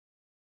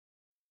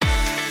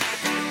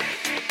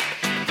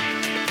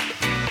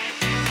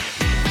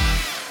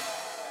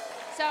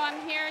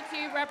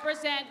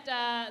represent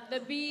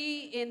the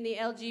B in the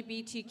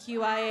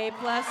LGBTQIA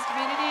plus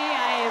community.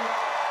 I am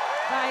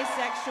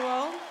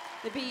bisexual.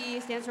 The B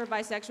stands for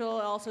bisexual.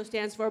 It also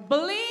stands for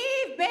believe,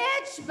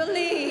 bitch,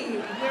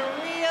 believe. We're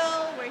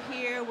real, we're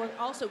here, we're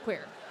also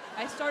queer.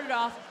 I started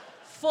off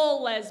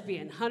full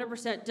lesbian,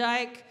 100%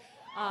 dyke,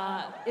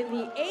 in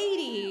the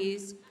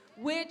 80s,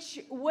 which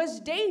was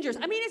dangerous.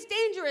 I mean, it's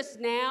dangerous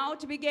now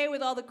to be gay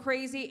with all the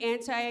crazy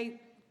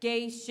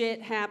anti-gay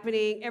shit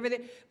happening,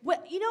 everything.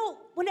 But, you know,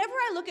 whenever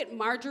I look at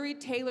Marjorie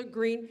Taylor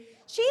Greene,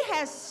 she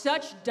has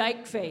such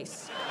dyke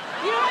face.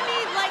 You know what I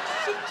mean? Like,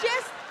 she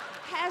just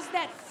has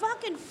that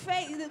fucking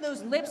face,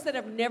 those lips that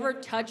have never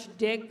touched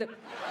dick.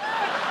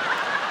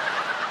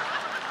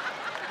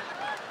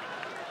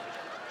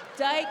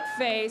 Dyke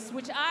face,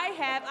 which I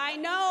have. I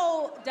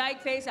know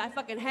dyke face. I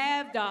fucking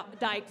have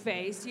dyke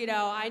face. You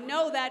know, I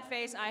know that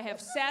face. I have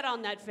sat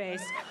on that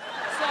face.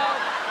 So,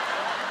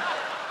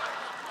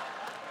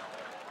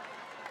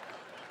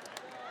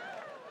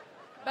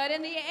 but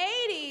in the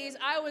 80s,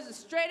 I was a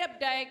straight up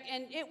dyke,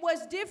 and it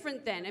was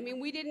different then. I mean,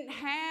 we didn't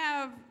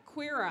have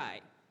Queer Eye.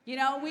 You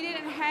know, we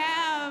didn't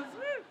have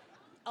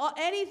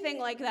anything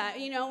like that,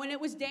 you know, and it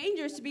was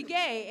dangerous to be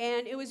gay,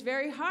 and it was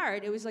very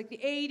hard. It was like the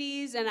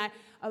 80s, and I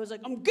was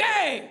like, I'm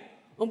gay!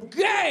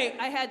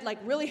 I had like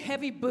really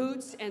heavy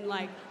boots and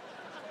like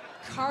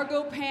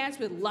cargo pants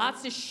with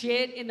lots of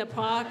shit in the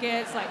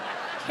pockets, like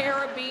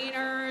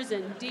carabiners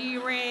and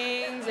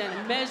D-rings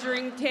and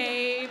measuring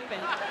tape,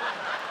 and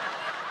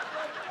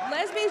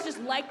lesbians just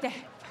like to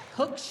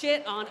hook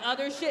shit on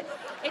other shit.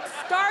 It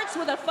starts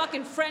with a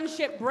fucking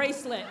friendship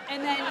bracelet,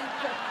 and then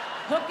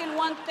hooking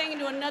one thing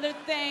into another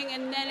thing,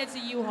 and then it's a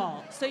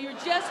U-Haul. So you're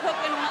just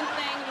hooking one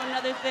thing into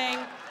another thing.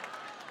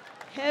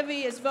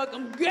 Heavy as fuck.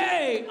 I'm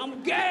gay.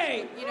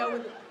 You know,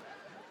 with a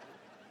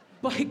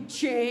bike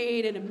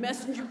chain and a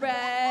messenger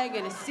bag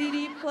and a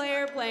CD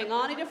player playing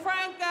Ani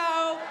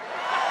DeFranco.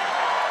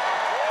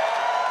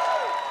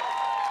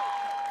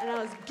 And I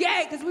was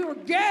gay, because we were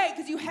gay,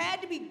 because you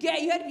had to be gay.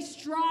 You had to be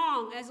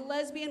strong. As a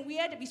lesbian, we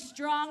had to be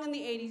strong in the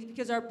 80s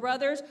because our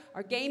brothers,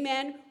 our gay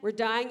men, were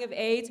dying of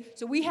AIDS.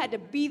 So we had to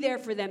be there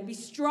for them, be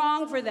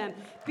strong for them,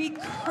 be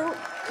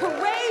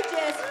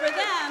courageous for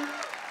them.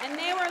 And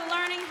they were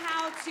learning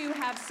how to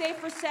have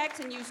safer sex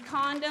and use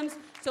condoms.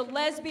 So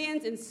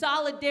lesbians, in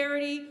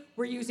solidarity,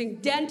 were using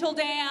dental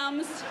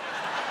dams.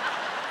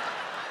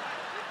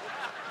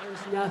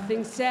 There's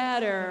nothing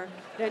sadder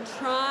than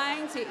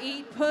trying to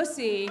eat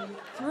pussy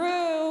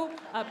through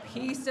a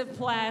piece of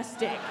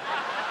plastic.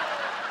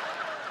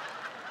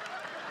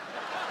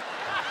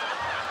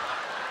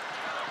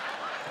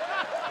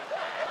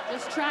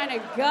 Just trying to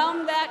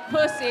gum that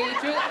pussy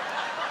through.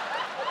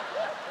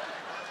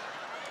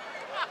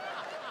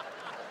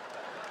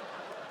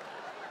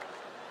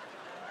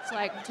 It's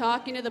like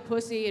talking to the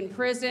pussy in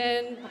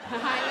prison,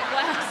 behind the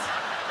glass,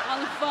 on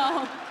the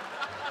phone.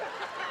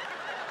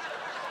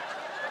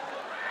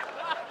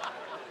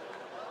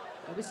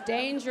 It was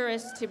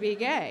dangerous to be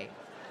gay.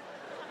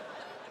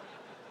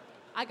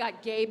 I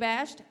got gay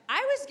bashed. I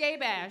was gay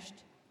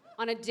bashed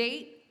on a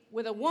date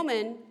with a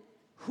woman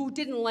who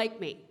didn't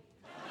like me.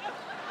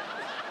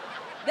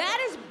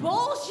 That is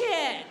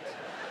bullshit.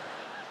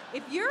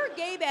 If you're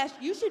gay bashed,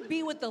 you should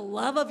be with the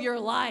love of your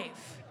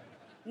life,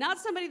 not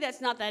somebody that's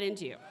not that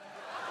into you.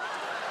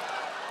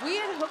 We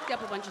had hooked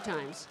up a bunch of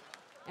times,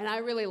 and I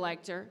really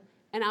liked her,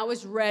 and I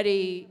was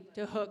ready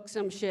to hook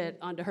some shit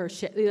onto her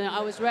shit. You know,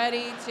 I was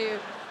ready to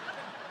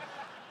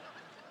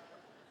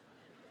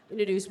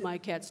introduce my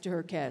cats to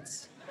her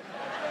cats.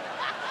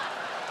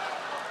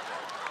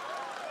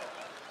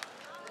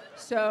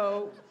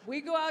 So we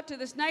go out to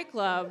this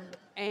nightclub,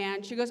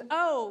 and she goes,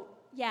 oh,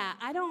 yeah,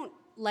 I don't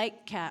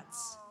like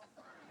cats.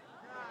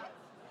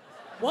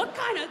 What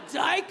kind of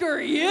dyke are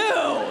you?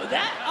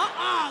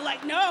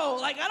 Like, no,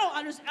 like, I don't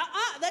understand.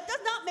 That does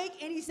not make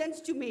any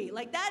sense to me.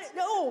 Like, that,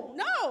 no,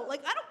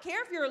 like, I don't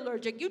care if you're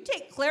allergic. You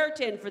take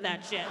Claritin for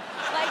that shit.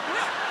 Like,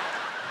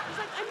 he's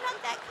like, I'm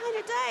not that kind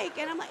of dyke.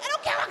 And I'm like, I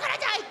don't care what kind of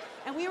dyke.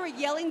 And we were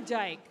yelling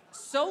dyke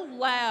so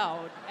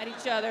loud at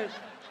each other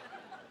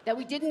that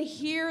we didn't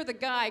hear the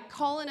guy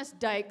calling us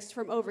dykes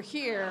from over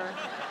here.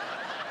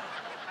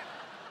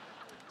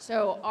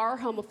 So our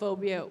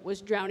homophobia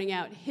was drowning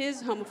out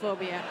his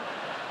homophobia.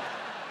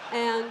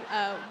 And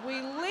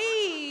we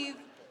leave,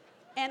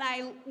 and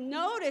I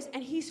notice,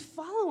 and he's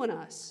following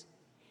us.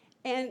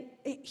 And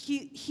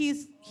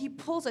he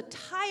pulls a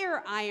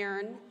tire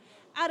iron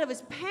out of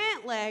his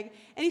pant leg,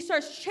 and he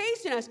starts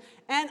chasing us.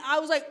 And I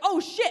was like, oh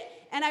shit.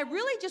 And I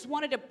really just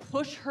wanted to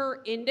push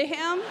her into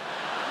him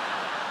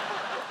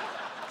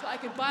so I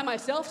could buy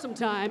myself some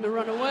time and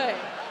run away.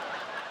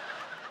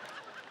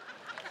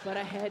 But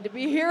I had to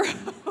be a hero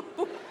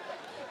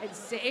and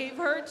save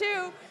her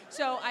too.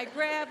 So I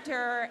grabbed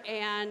her,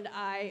 and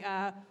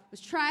I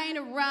was trying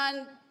to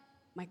run.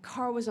 My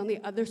car was on the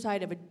other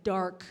side of a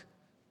dark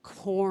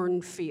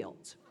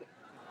cornfield.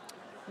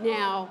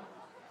 Now,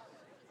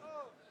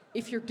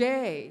 if you're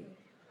gay,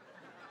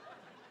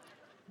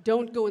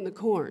 don't go in the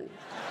corn.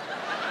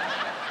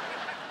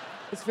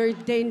 It's very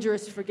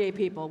dangerous for gay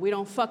people. We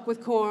don't fuck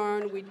with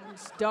corn.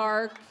 It's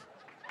dark.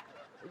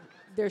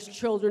 There's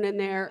children in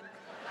there.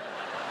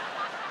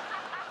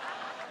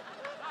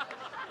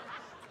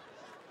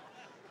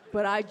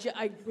 But I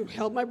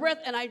held my breath,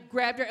 and I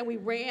grabbed her, and we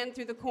ran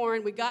through the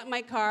corn. We got in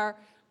my car.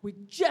 We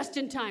just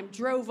in time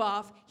drove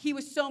off. He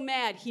was so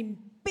mad. He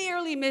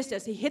barely missed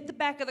us. He hit the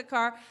back of the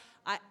car.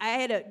 I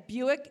had a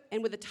Buick,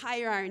 and with a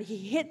tire iron,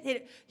 he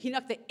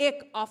knocked the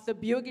ick off the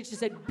Buick. It just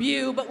said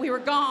 "Bew," but we were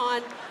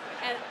gone.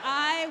 And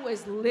I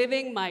was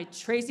living my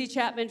Tracy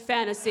Chapman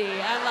fantasy.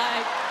 I'm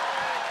like,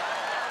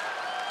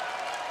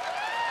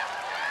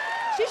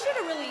 she should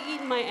have really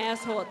eaten my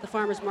asshole at the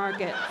farmer's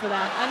market for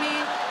that. I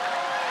mean...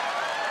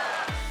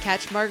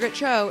 Catch Margaret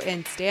Cho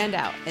in Stand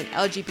Out, an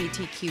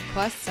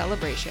LGBTQ+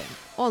 celebration,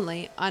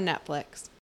 only on Netflix.